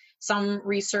between some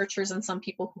researchers and some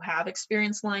people who have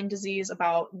experienced Lyme disease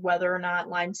about whether or not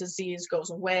Lyme disease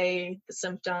goes away, the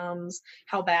symptoms,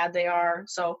 how bad they are.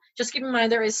 So just keep in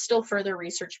mind there is still further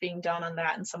research being done on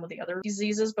that and some of the other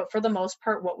diseases. But for the most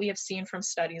part, what we have seen from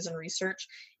studies and research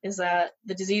is that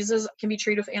the diseases can be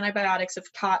treated with antibiotics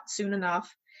if caught soon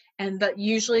enough. And that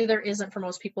usually there isn't for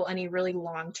most people any really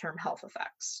long-term health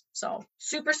effects. So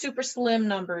super, super slim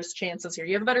numbers chances here.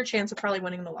 You have a better chance of probably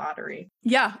winning the lottery.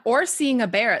 Yeah, or seeing a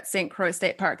bear at St. Croix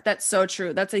State Park. That's so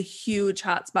true. That's a huge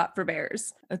hotspot for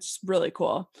bears. It's really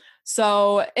cool.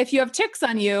 So if you have ticks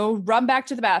on you, run back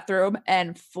to the bathroom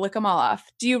and flick them all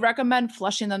off. Do you recommend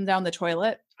flushing them down the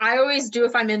toilet? I always do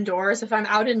if I'm indoors. If I'm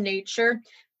out in nature,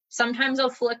 sometimes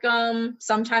I'll flick them.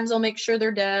 Sometimes I'll make sure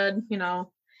they're dead, you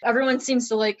know. Everyone seems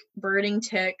to like birding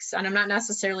ticks, and I'm not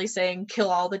necessarily saying kill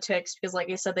all the ticks because,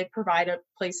 like I said, they provide a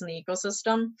place in the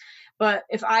ecosystem. But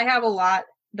if I have a lot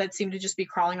that seem to just be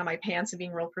crawling on my pants and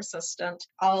being real persistent,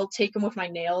 I'll take them with my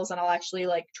nails and I'll actually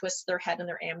like twist their head and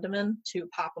their abdomen to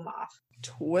pop them off.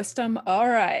 Twist them. All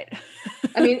right.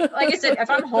 I mean, like I said, if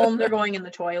I'm home, they're going in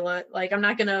the toilet. Like, I'm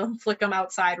not going to flick them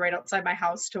outside, right outside my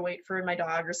house to wait for my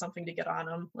dog or something to get on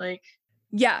them. Like,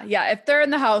 yeah. If they're in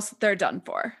the house, they're done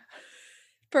for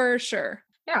sure.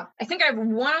 Yeah. I think I have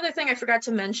one other thing I forgot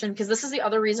to mention, because this is the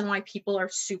other reason why people are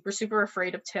super, super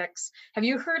afraid of ticks. Have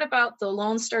you heard about the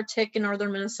Lone Star tick in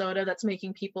northern Minnesota that's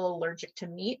making people allergic to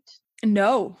meat?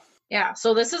 No. Yeah,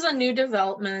 so this is a new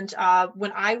development.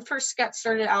 When I first got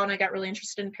started out and I got really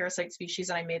interested in parasite species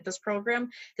and I made this program,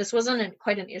 this wasn't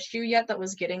quite an issue yet that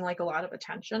was getting like a lot of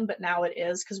attention, but now it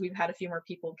is because we've had a few more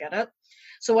people get it.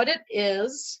 So what it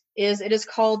is it is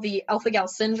called the alpha-gal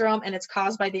syndrome, and it's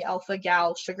caused by the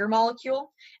alpha-gal sugar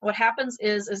molecule. And what happens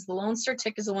is the Lone Star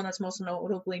tick is the one that's most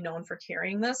notably known for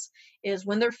carrying this, is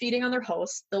when they're feeding on their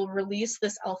host, they'll release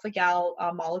this alpha-gal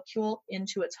molecule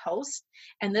into its host,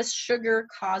 and this sugar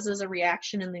causes a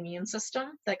reaction in the immune system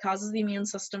that causes the immune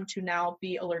system to now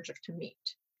be allergic to meat.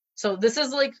 So this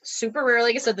is like super rare.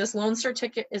 Like I said, this Lone Star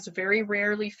tick is very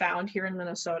rarely found here in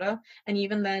Minnesota. And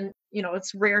even then, you know,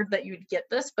 it's rare that you'd get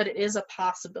this, but it is a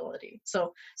possibility.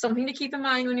 So something to keep in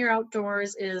mind when you're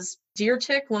outdoors is deer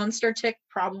tick, Lone Star tick,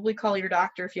 probably call your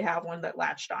doctor if you have one that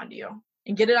latched onto you.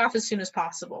 And get it off as soon as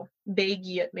possible.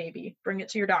 Baggie it maybe. Bring it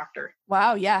to your doctor.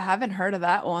 Wow, yeah, I haven't heard of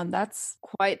that one. That's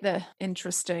quite the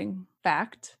interesting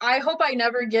fact. I hope I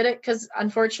never get it because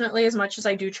unfortunately, as much as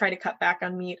I do try to cut back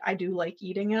on meat, I do like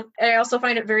eating it. I also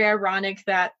find it very ironic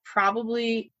that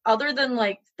probably other than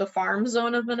like the farm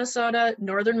zone of Minnesota,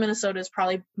 northern Minnesota is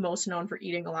probably most known for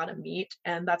eating a lot of meat.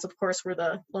 And that's of course where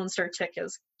the Lone Star tick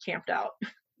is camped out.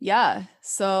 Yeah,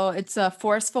 so it's a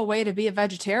forceful way to be a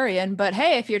vegetarian, but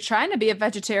hey, if you're trying to be a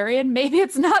vegetarian, maybe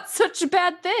it's not such a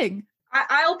bad thing.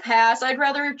 I'll pass. I'd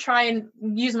rather try and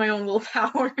use my own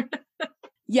willpower.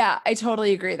 Yeah, I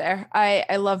totally agree there.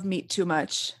 I love meat too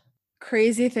much.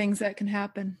 Crazy things that can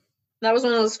happen. That was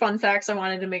one of those fun facts I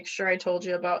wanted to make sure I told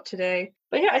you about today.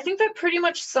 But yeah, I think that pretty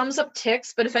much sums up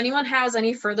ticks. But if anyone has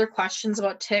any further questions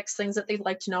about ticks, things that they'd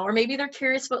like to know, or maybe they're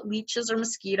curious about leeches or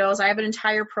mosquitoes, I have an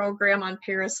entire program on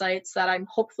parasites that I'm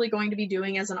hopefully going to be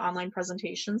doing as an online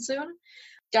presentation soon.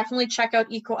 Definitely check out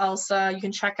EcoElsa. You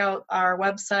can check out our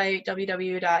website,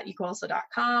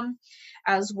 www.ecoelsa.com,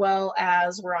 as well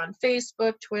as we're on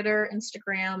Facebook, Twitter,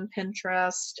 Instagram,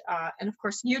 Pinterest, and of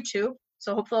course, YouTube.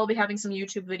 So hopefully I'll be having some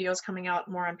YouTube videos coming out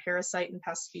more on parasite and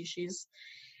pest species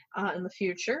in the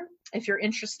future. If you're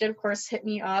interested, of course, hit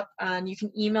me up, and you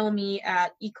can email me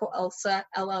at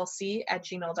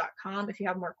ecoelsallc@gmail.com if you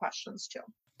have more questions too.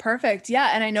 Perfect. Yeah.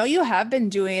 And I know you have been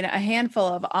doing a handful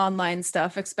of online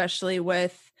stuff, especially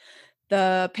with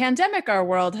the pandemic our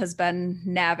world has been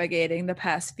navigating the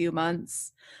past few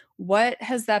months. What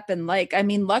has that been like? I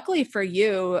mean, luckily for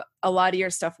you, a lot of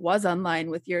your stuff was online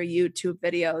with your YouTube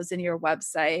videos and your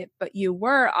website, but you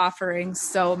were offering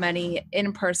so many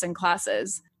in-person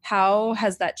classes. How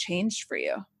has that changed for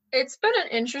you? It's been an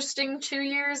interesting 2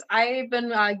 years. I've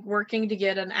been working to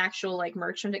get an actual like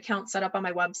merchant account set up on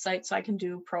my website so I can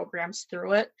do programs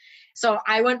through it. So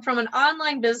I went from an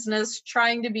online business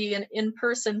trying to be an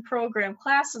in-person program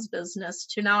classes business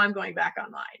to now I'm going back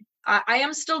online. I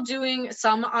am still doing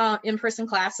some in-person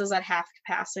classes at half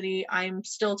capacity. I'm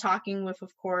still talking with,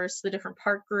 of course, the different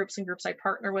park groups and groups I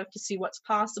partner with to see what's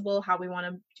possible, how we want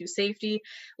to do safety.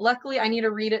 Luckily, I need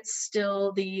to read it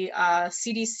still. The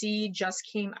CDC just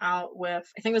came out with,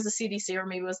 I think it was the CDC or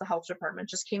maybe it was the health department,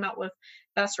 just came out with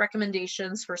best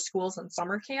recommendations for schools and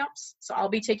summer camps. So I'll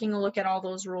be taking a look at all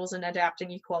those rules and adapting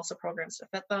EcoElsa programs to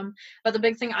fit them. But the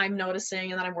big thing I'm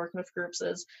noticing and that I'm working with groups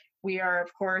is we are,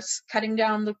 of course, cutting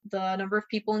down the number of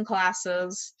people in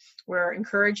classes. We're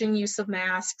encouraging use of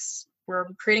masks. We're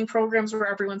creating programs where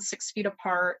everyone's 6 feet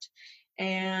apart,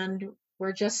 and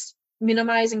we're just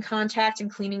minimizing contact and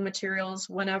cleaning materials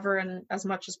whenever and as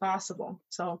much as possible.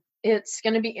 So it's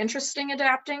going to be interesting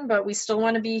adapting, but we still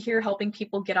want to be here helping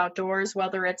people get outdoors,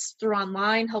 whether it's through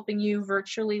online, helping you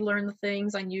virtually learn the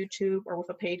things on YouTube, or with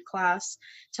a paid class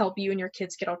to help you and your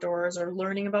kids get outdoors or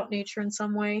learning about nature in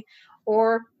some way,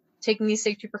 or taking these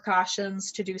safety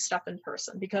precautions to do stuff in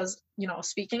person. Because,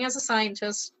 speaking as a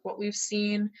scientist, what we've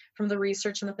seen from the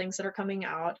research and the things that are coming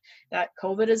out, that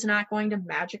COVID is not going to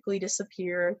magically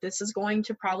disappear. This is going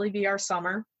to probably be our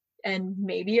summer, and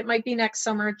maybe it might be next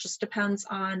summer. It just depends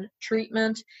on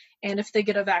treatment and if they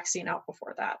get a vaccine out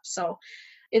before that. So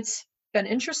it's been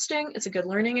interesting. It's a good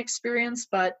learning experience,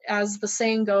 but as the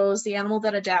saying goes, the animal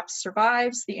that adapts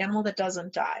survives, the animal that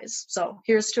doesn't dies. So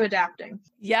here's to adapting.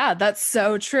 Yeah, that's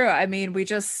so true. I mean,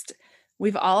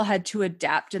 we've all had to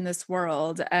adapt in this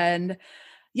world. And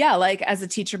yeah, like as a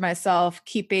teacher myself,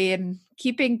 keeping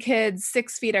kids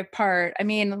 6 feet apart. I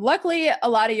mean, luckily a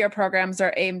lot of your programs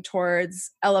are aimed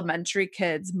towards elementary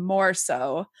kids more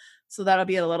so. So that'll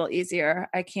be a little easier.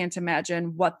 I can't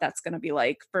imagine what that's going to be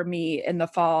like for me in the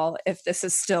fall if this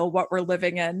is still what we're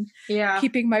living in. Yeah.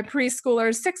 Keeping my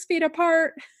preschoolers 6 feet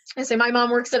apart. I say my mom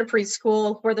works at a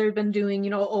preschool where they've been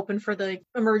doing, open for the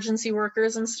emergency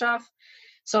workers and stuff.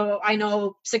 So I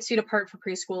know 6 feet apart for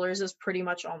preschoolers is pretty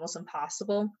much almost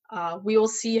impossible. We will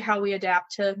see how we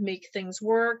adapt to make things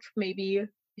work. Maybe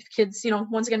if kids,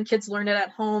 once again, kids learn it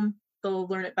at home, they'll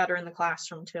learn it better in the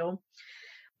classroom too.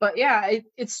 But yeah,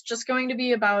 it's just going to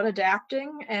be about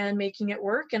adapting and making it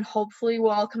work. And hopefully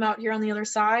we'll all come out here on the other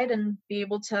side and be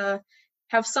able to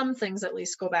have some things at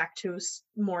least go back to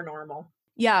more normal.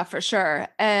 Yeah, for sure.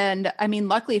 And I mean,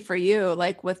 luckily for you,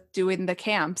 like with doing the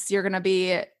camps, you're going to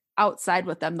be outside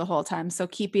with them the whole time. So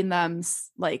keeping them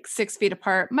like 6 feet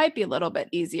apart might be a little bit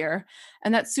easier.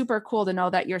 And that's super cool to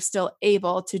know that you're still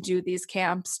able to do these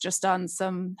camps just on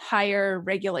some higher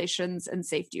regulations and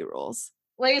safety rules.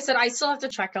 Like I said, I still have to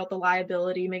check out the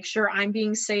liability, make sure I'm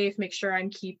being safe, make sure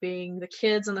I'm keeping the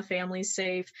kids and the families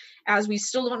safe, as we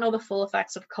still don't know the full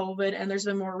effects of COVID. And there's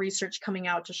been more research coming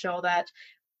out to show that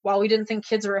while we didn't think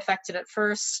kids were affected at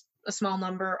first, a small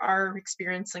number are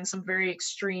experiencing some very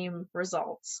extreme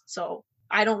results. So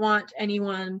I don't want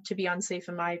anyone to be unsafe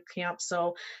in my camp.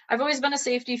 So I've always been a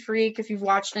safety freak. If you've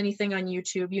watched anything on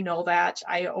YouTube, you know that.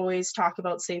 I always talk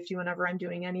about safety whenever I'm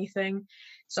doing anything.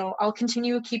 So I'll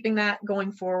continue keeping that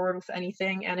going forward with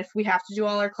anything. And if we have to do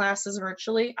all our classes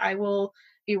virtually, I will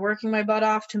be working my butt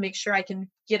off to make sure I can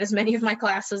get as many of my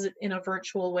classes in a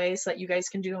virtual way so that you guys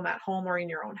can do them at home or in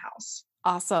your own house.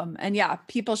 Awesome. And yeah,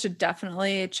 people should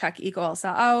definitely check Eco Elsa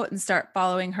out and start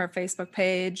following her Facebook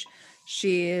page.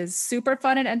 She is super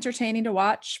fun and entertaining to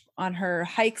watch on her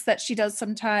hikes that she does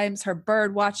sometimes, her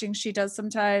bird watching she does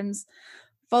sometimes.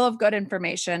 Full of good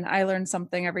information. I learn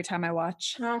something every time I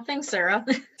watch. Oh, thanks, Sarah.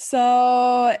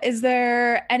 So is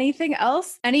there anything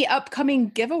else? Any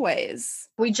upcoming giveaways?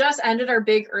 We just ended our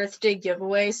big Earth Day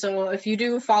giveaway. So if you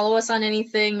do follow us on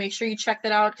anything, make sure you check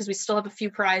that out because we still have a few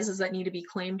prizes that need to be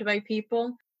claimed by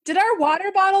people. Did our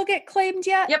water bottle get claimed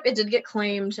yet? Yep, it did get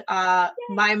claimed.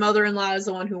 My mother-in-law is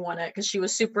the one who won it because she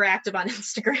was super active on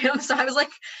Instagram. So I was like,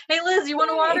 hey, Liz, you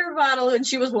want a water bottle? And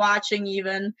she was watching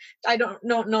even. I don't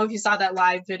know if you saw that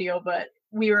live video, but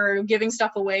we were giving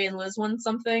stuff away and Liz won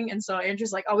something. And so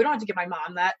Andrew's like, oh, we don't have to give my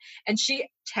mom that. And she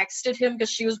texted him because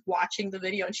she was watching the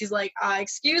video. And she's like,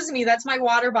 excuse me, that's my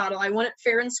water bottle. I won it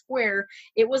fair and square.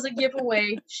 It was a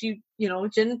giveaway. She,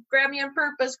 didn't grab me on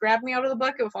purpose, grabbed me out of the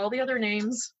bucket with all the other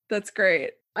names. That's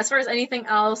great. As far as anything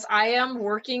else, I am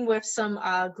working with some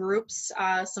groups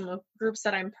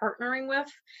that I'm partnering with,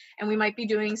 and we might be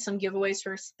doing some giveaways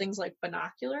for things like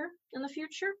binocular in the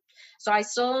future. So I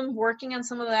still am working on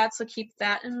some of that, so keep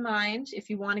that in mind if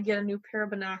you want to get a new pair of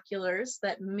binoculars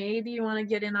that maybe you want to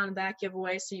get in on that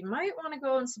giveaway. So you might want to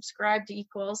go and subscribe to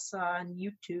Eco Elsa on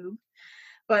YouTube.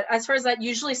 But as far as that,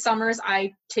 usually summers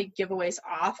I take giveaways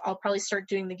off. I'll probably start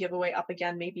doing the giveaway up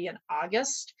again maybe in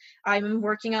August. I'm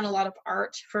working on a lot of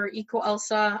art for Eco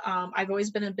Elsa. I've always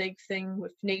been a big thing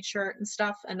with nature art and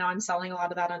stuff, and now I'm selling a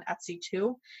lot of that on Etsy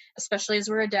too, especially as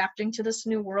we're adapting to this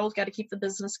new world. Got to keep the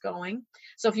business going.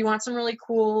 So if you want some really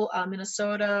cool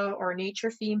Minnesota or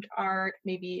nature-themed art,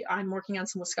 maybe I'm working on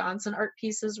some Wisconsin art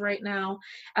pieces right now,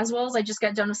 as well as I just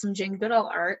got done with some Jane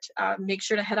Goodall art. Make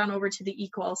sure to head on over to the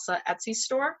Eco Elsa Etsy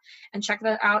store and check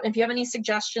that out. If you have any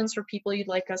suggestions for people you'd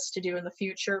like us to do in the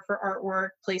future for artwork,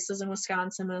 places in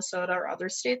Wisconsin, Minnesota, or other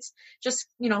states, just,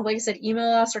 like I said,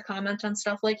 email us or comment on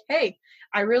stuff like, hey,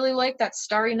 I really like that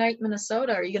Starry Night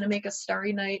Minnesota. Are you going to make a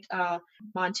Starry Night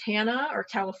Montana or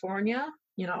California?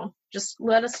 Just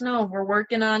let us know. We're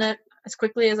working on it. as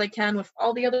quickly as I can with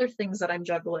all the other things that I'm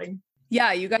juggling.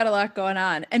 Yeah, you got a lot going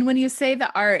on. And when you say the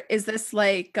art, is this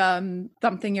like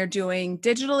something you're doing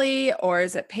digitally or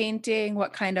is it painting?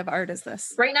 What kind of art is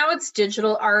this? Right now it's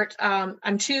digital art. I'm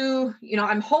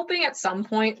hoping at some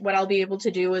point what I'll be able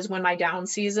to do is when my down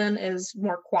season is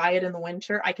more quiet in the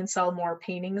winter, I can sell more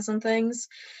paintings and things.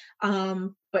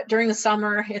 But during the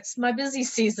summer, it's my busy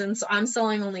season, so I'm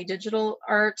selling only digital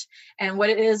art. And what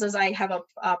it is I have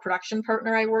a production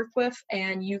partner I work with,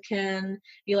 and you can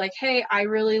be like, hey, I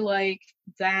really like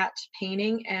that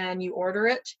painting, and you order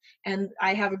it. And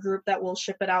I have a group that will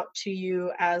ship it out to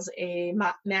you as a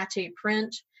matte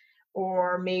print,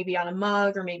 or maybe on a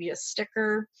mug, or maybe a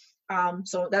sticker.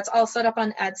 So that's all set up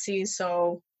on Etsy.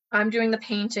 So I'm doing the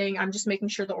painting. I'm just making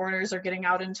sure the orders are getting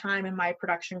out in time, and my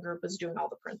production group is doing all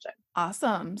the printing.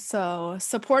 Awesome. So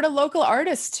support a local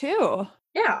artist too.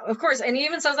 Yeah, of course. And it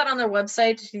even says that on their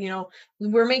website,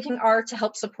 we're making art to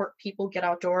help support people get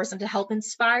outdoors and to help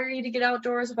inspire you to get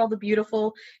outdoors with all the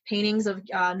beautiful paintings of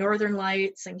northern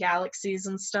lights and galaxies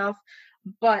and stuff.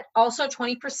 But also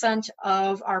 20%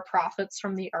 of our profits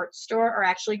from the art store are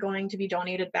actually going to be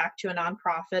donated back to a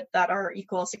nonprofit that our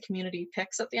Equalsa community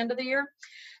picks at the end of the year.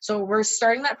 So we're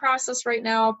starting that process right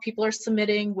now. People are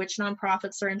submitting which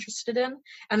nonprofits they're interested in.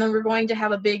 And then we're going to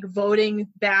have a big voting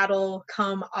battle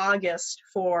come August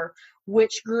for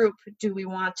which group do we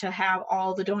want to have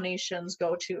all the donations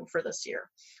go to for this year.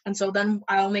 And so then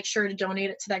I'll make sure to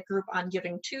donate it to that group on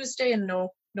Giving Tuesday in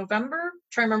November.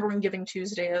 Try to remember when Giving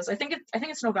Tuesday is. I think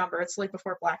it's November. It's like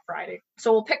before Black Friday.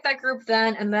 So we'll pick that group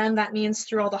then, and then that means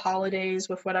through all the holidays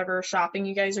with whatever shopping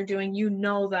you guys are doing,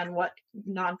 then what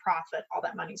nonprofit all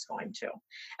that money's going to.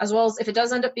 As well as if it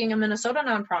does end up being a Minnesota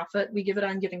nonprofit, we give it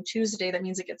on Giving Tuesday. That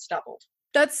means it gets doubled.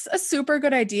 That's a super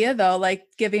good idea though, like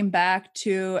giving back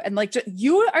to, and like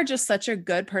you are just such a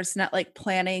good person at like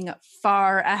planning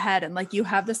far ahead, and like you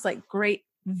have this like great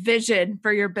vision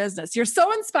for your business. You're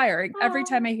so inspiring every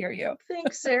time I hear you.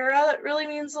 Thanks, Sarah. That really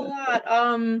means a lot.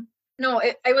 No,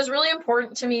 it was really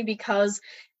important to me because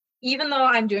even though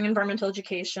I'm doing environmental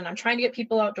education, I'm trying to get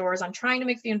people outdoors, I'm trying to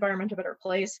make the environment a better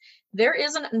place, there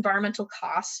is an environmental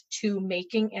cost to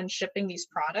making and shipping these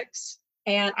products.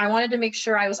 And I wanted to make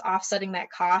sure I was offsetting that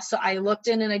cost. So I looked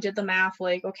in and I did the math,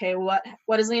 like, okay, what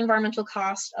is the environmental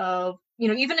cost of,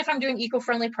 even if I'm doing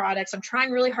eco-friendly products, I'm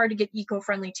trying really hard to get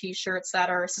eco-friendly t-shirts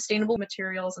that are sustainable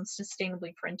materials and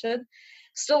sustainably printed.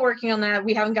 Still working on that.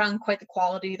 We haven't gotten quite the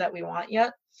quality that we want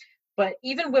yet. But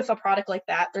even with a product like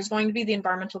that, there's going to be the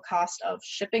environmental cost of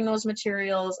shipping those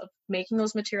materials, of making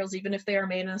those materials, even if they are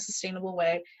made in a sustainable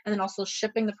way, and then also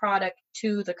shipping the product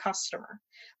to the customer.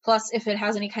 Plus, if it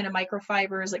has any kind of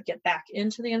microfibers that get back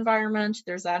into the environment,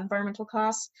 there's that environmental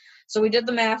cost. So we did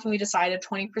the math and we decided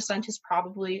 20% is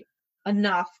probably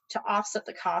enough to offset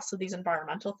the cost of these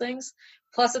environmental things.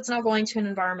 Plus, it's now going to an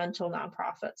environmental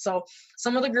nonprofit. So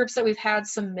some of the groups that we've had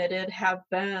submitted have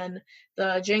been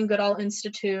the Jane Goodall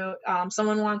Institute.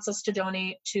 Someone wants us to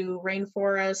donate to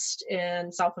rainforest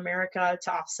in South America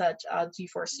to offset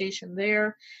deforestation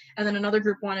there. And then another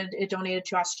group wanted it donated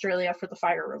to Australia for the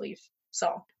fire relief.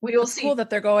 So we will see. Cool that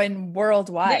they're going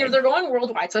worldwide. They're going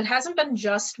worldwide. So it hasn't been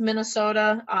just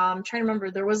Minnesota. I'm trying to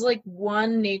remember. There was like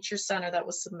one nature center that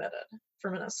was submitted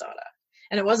for Minnesota.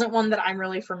 And it wasn't one that I'm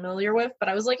really familiar with, but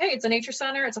I was like, hey, it's a nature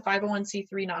center. It's a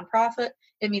 501c3 nonprofit.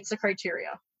 It meets the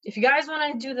criteria. If you guys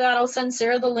want to do that, I'll send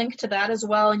Sarah the link to that as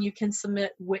well. And you can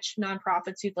submit which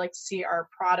nonprofits you'd like to see our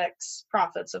profits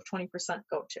of 20%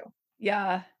 go to.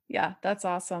 Yeah, that's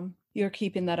awesome. You're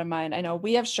keeping that in mind. I know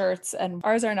we have shirts and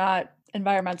ours are not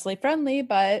environmentally friendly,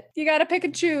 but you got to pick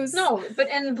and choose. No,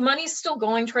 and the money's still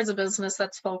going towards a business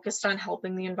that's focused on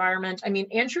helping the environment. I mean,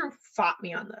 Andrew fought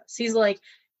me on this. He's like,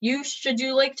 you should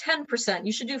do like 10%,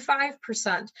 you should do 5%.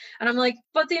 And I'm like,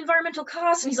 but the environmental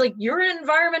cost. And he's like, you're an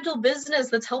environmental business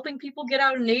that's helping people get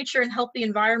out in nature and help the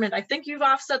environment. I think you've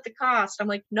offset the cost. I'm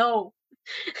like, no.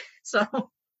 So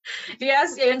if you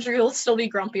ask Andrew, he'll still be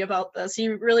grumpy about this. He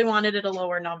really wanted it a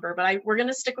lower number, but we're going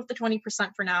to stick with the 20%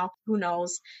 for now. Who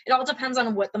knows? It all depends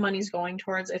on what the money's going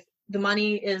towards. If the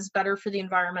money is better for the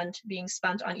environment being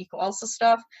spent on Equalsa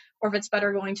stuff, or if it's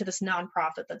better going to this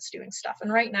nonprofit that's doing stuff.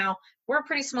 And right now, we're a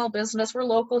pretty small business. We're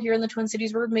local here in the Twin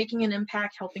Cities. We're making an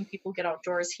impact, helping people get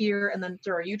outdoors here and then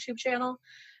through our YouTube channel.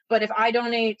 But if I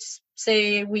donate,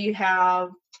 say we have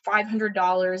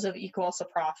 $500 of Equalsa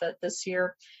profit this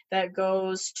year that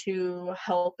goes to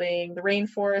helping the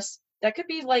rainforest, that could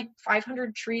be like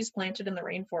 500 trees planted in the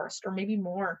rainforest, or maybe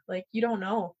more. Like, you don't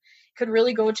know. It could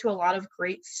really go to a lot of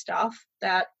great stuff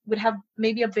that would have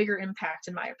maybe a bigger impact,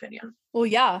 in my opinion. Well,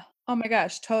 yeah. Oh my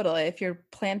gosh, totally. If you're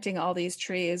planting all these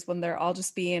trees when they're all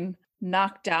just being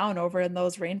knocked down over in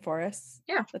those rainforests.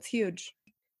 Yeah. That's huge.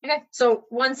 Okay, so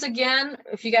once again,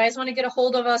 if you guys want to get a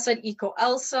hold of us at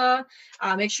EcoElsa,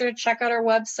 make sure to check out our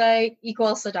website,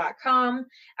 ecoelsa.com,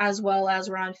 as well as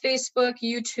we're on Facebook,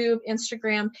 YouTube,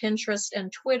 Instagram, Pinterest,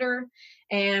 and Twitter.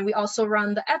 And we also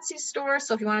run the Etsy store,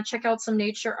 so if you want to check out some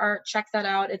nature art, check that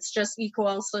out. It's just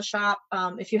EcoElsa shop.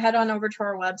 If you head on over to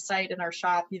our website and our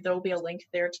shop, there will be a link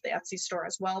there to the Etsy store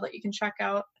as well that you can check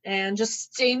out. And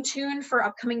just stay tuned for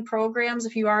upcoming programs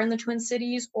if you are in the Twin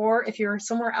Cities, or if you're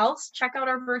somewhere else, check out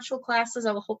our virtual classes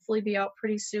that will hopefully be out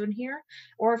pretty soon here.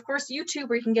 Or of course, YouTube,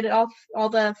 where you can get it all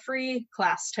the free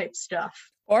class type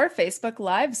stuff. Or Facebook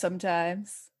Live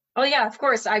sometimes. Oh yeah, of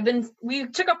course. We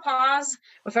took a pause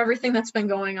with everything that's been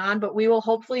going on, but we will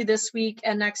hopefully this week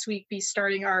and next week be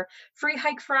starting our Free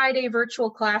Hike Friday virtual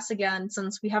class again,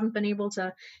 since we haven't been able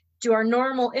to do our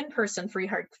normal in-person Free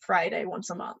Hike Friday once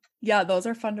a month. Yeah, those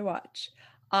are fun to watch.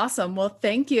 Awesome. Well,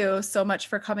 thank you so much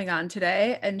for coming on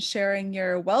today and sharing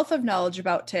your wealth of knowledge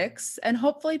about ticks. And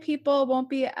hopefully people won't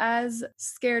be as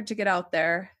scared to get out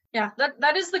there. Yeah,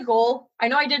 that is the goal. I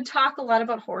know I did talk a lot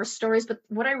about horror stories, but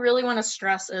what I really want to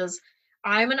stress is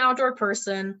I'm an outdoor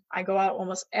person. I go out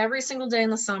almost every single day in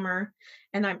the summer,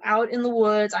 and I'm out in the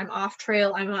woods. I'm off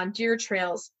trail. I'm on deer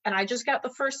trails. And I just got the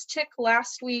first tick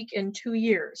last week in 2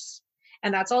 years.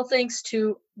 And that's all thanks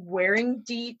to wearing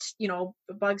DEET,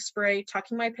 bug spray,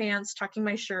 tucking my pants, tucking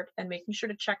my shirt, and making sure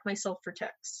to check myself for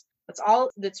ticks.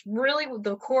 That's really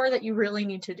the core that you really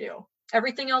need to do.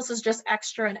 Everything else is just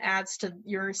extra and adds to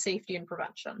your safety and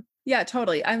prevention. Yeah,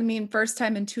 totally. I mean, first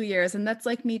time in 2 years. And that's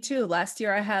like me too. Last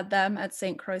year I had them at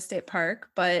St. Croix State Park,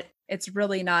 but it's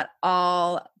really not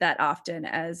all that often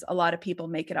as a lot of people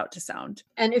make it out to sound.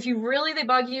 And if they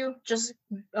bug you, just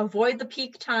avoid the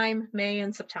peak time, May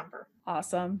and September.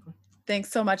 Awesome. Thanks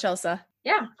so much, Elsa.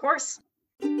 Yeah, of course.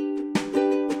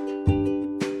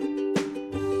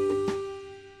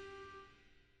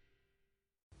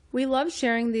 We love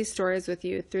sharing these stories with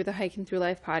you through the Hiking Through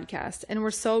Life podcast, and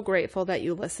we're so grateful that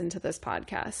you listen to this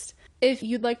podcast. If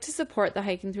you'd like to support the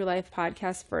Hiking Through Life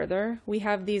podcast further, we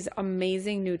have these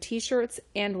amazing new t-shirts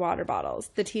and water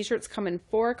bottles. The t-shirts come in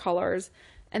 4 colors,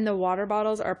 and the water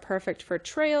bottles are perfect for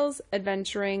trails,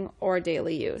 adventuring, or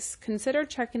daily use. Consider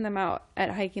checking them out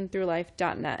at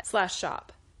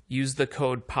hikingthroughlife.net/shop. Use the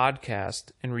code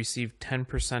PODCAST and receive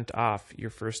 10% off your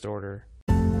first order.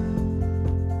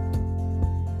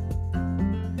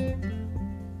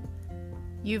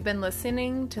 You've been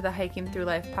listening to the Hiking Through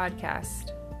Life podcast.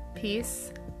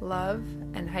 Peace, love,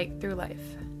 and hike through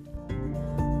life.